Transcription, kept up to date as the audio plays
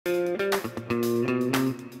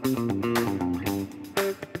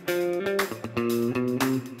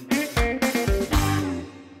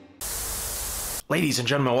Ladies and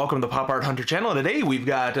gentlemen, welcome to the Pop Art Hunter channel. Today we've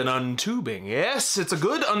got an untubing. Yes, it's a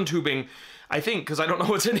good untubing, I think, because I don't know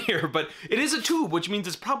what's in here, but it is a tube, which means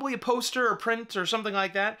it's probably a poster or print or something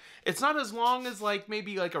like that. It's not as long as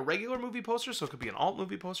maybe a regular movie poster, so it could be an alt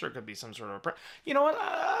movie poster, it could be some sort of a print. You know what?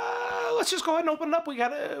 Let's just go ahead and open it up. We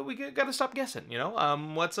gotta stop guessing.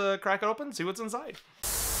 Let's crack it open, see what's inside.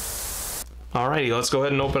 Alrighty, let's go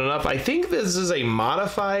ahead and open it up. I think this is a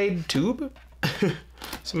modified tube.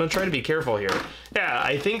 So I'm gonna try to be careful here. Yeah,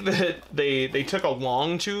 I think that they took a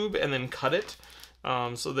long tube and then cut it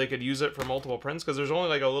so they could use it for multiple prints, because there's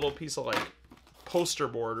only a little piece of poster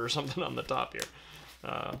board or something on the top here,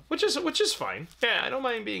 which is fine. Yeah, I don't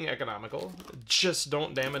mind being economical. Just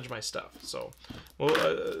don't damage my stuff. So, well,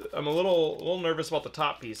 I'm a little nervous about the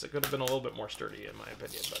top piece. It could have been a little bit more sturdy in my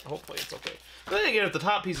opinion, but hopefully it's okay. But then again, if the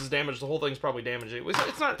top piece is damaged, the whole thing's probably damaged.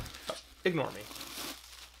 It's not. Ignore me.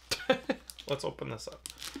 Let's open this up.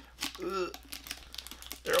 Ugh.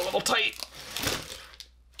 They're a little tight.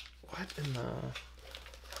 What in the...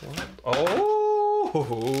 What? Oh!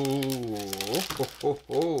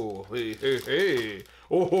 Hey.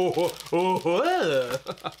 Oh.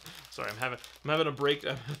 Sorry, I'm having a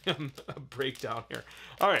breakdown here.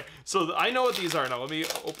 All right, so I know what these are now. Let me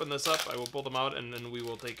open this up. I will pull them out, and then we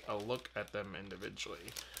will take a look at them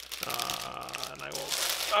individually. And I will...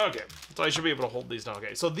 Okay, so I should be able to hold these now.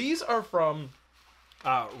 Okay, so these are from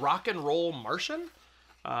TheRocknRollMartian.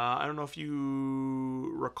 I don't know if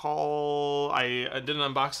you recall, I did an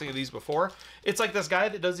unboxing of these before. It's like this guy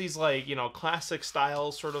that does these classic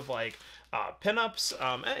style sort of pinups,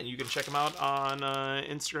 and you can check them out on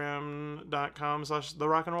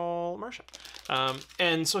Instagram.com/TheRocknRollMartian.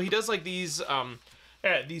 And so he does these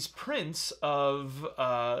prints of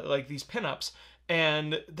these pinups.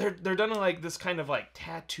 And they're done in this kind of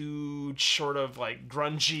tattooed sort of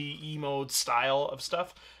grungy emo style of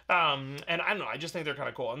stuff. And I don't know, I just think they're kind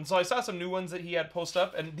of cool. And so I saw some new ones that he had post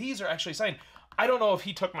up, and these are actually signed. I don't know if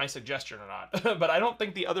he took my suggestion or not, but I don't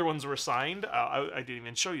think the other ones were signed. I didn't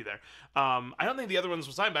even show you there. I don't think the other ones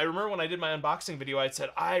were signed, but I remember when I did my unboxing video, I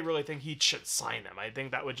said, I really think he should sign them. I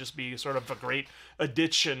think that would just be sort of a great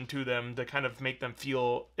addition to them to kind of make them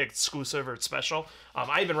feel exclusive or special.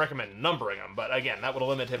 I even recommend numbering them, but again, that would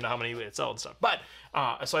limit him to how many he would sell and stuff. But,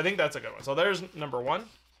 so I think that's a good one. So there's number one.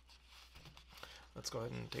 Let's go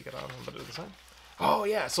ahead and take it out and put it to the side. Oh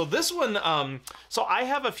yeah, so this one, so I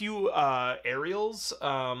have a few aerials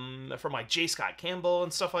from J. Scott Campbell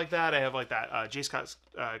and stuff like that. I have that J. Scott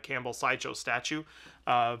Campbell sideshow statue,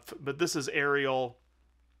 but this is Ariel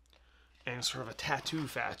and sort of a tattoo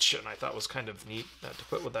fashion. I thought was kind of neat to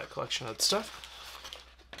put with that collection of stuff.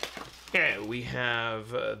 And we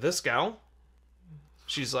have this gal.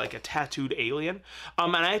 She's like a tattooed alien.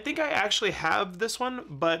 And I think I actually have this one,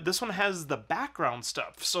 but this one has the background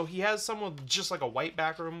stuff. So he has some with just a white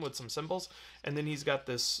background with some symbols, and then he's got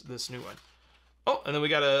this new one. Oh, and then we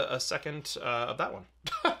got a second of that one.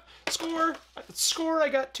 Score! Score, I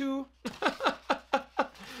got two.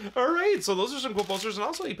 All right, so those are some cool posters, and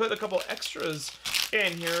also he put a couple extras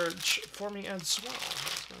in here for me as well.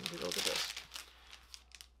 Let's go and take a look at this.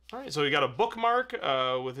 All right, so we got a bookmark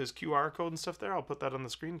with his QR code and stuff there. I'll put that on the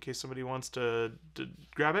screen in case somebody wants to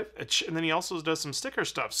grab it. And then he also does some sticker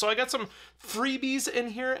stuff. So I got some freebies in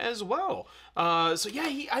here as well. So yeah,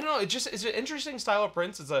 I don't know, it's an interesting style of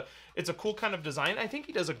prints. It's a cool kind of design. I think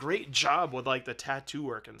he does a great job with the tattoo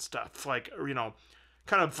work and stuff.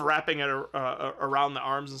 Kind of wrapping it around the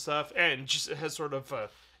arms and stuff. And just it has sort of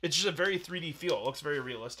it's just a very 3D feel. It looks very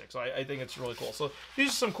realistic. So I think it's really cool. So these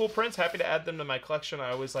are some cool prints. Happy to add them to my collection. I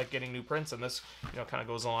always like getting new prints, and this, kind of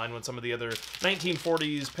goes along with some of the other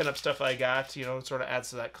 1940s pinup stuff I got. It sort of adds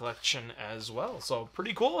to that collection as well. So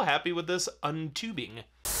pretty cool. Happy with this untubing.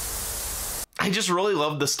 I just really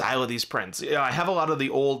love the style of these prints. I have a lot of the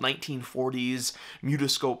old 1940s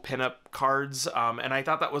Mutascope pinup cards, and I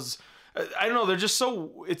thought that was... I don't know, they're just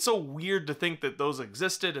it's so weird to think that those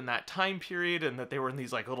existed in that time period and that they were in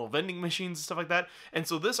these little vending machines and stuff like that. And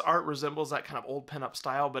so this art resembles that kind of old pinup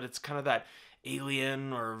style, but it's kind of that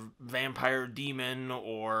alien or vampire demon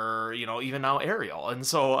or, even now Ariel. And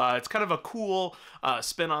so it's kind of a cool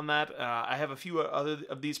spin on that. I have a few other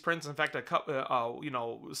of these prints. In fact,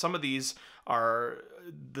 some of these are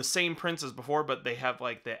the same prints as before, but they have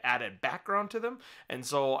the added background to them, and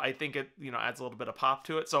so I think it adds a little bit of pop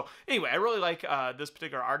to it. So anyway, I really like this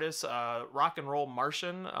particular artist,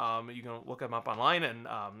 TheRocknRollMartian. You can look him up online, and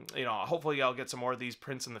hopefully I'll get some more of these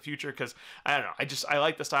prints in the future, because I don't know, I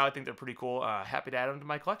like the style. I think they're pretty cool. Happy to add them to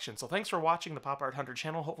my collection. So thanks for watching the Pop Art Hunter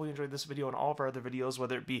channel. Hopefully you enjoyed this video and all of our other videos,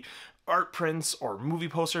 whether it be art prints or movie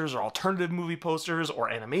posters or alternative movie posters or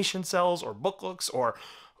animation cells or book looks or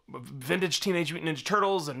vintage Teenage Mutant Ninja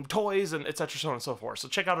Turtles and toys and etc. so on and so forth. So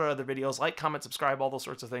check out our other videos, like, comment, subscribe, all those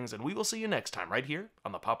sorts of things, and we will see you next time right here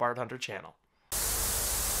on the Pop Art Hunter channel.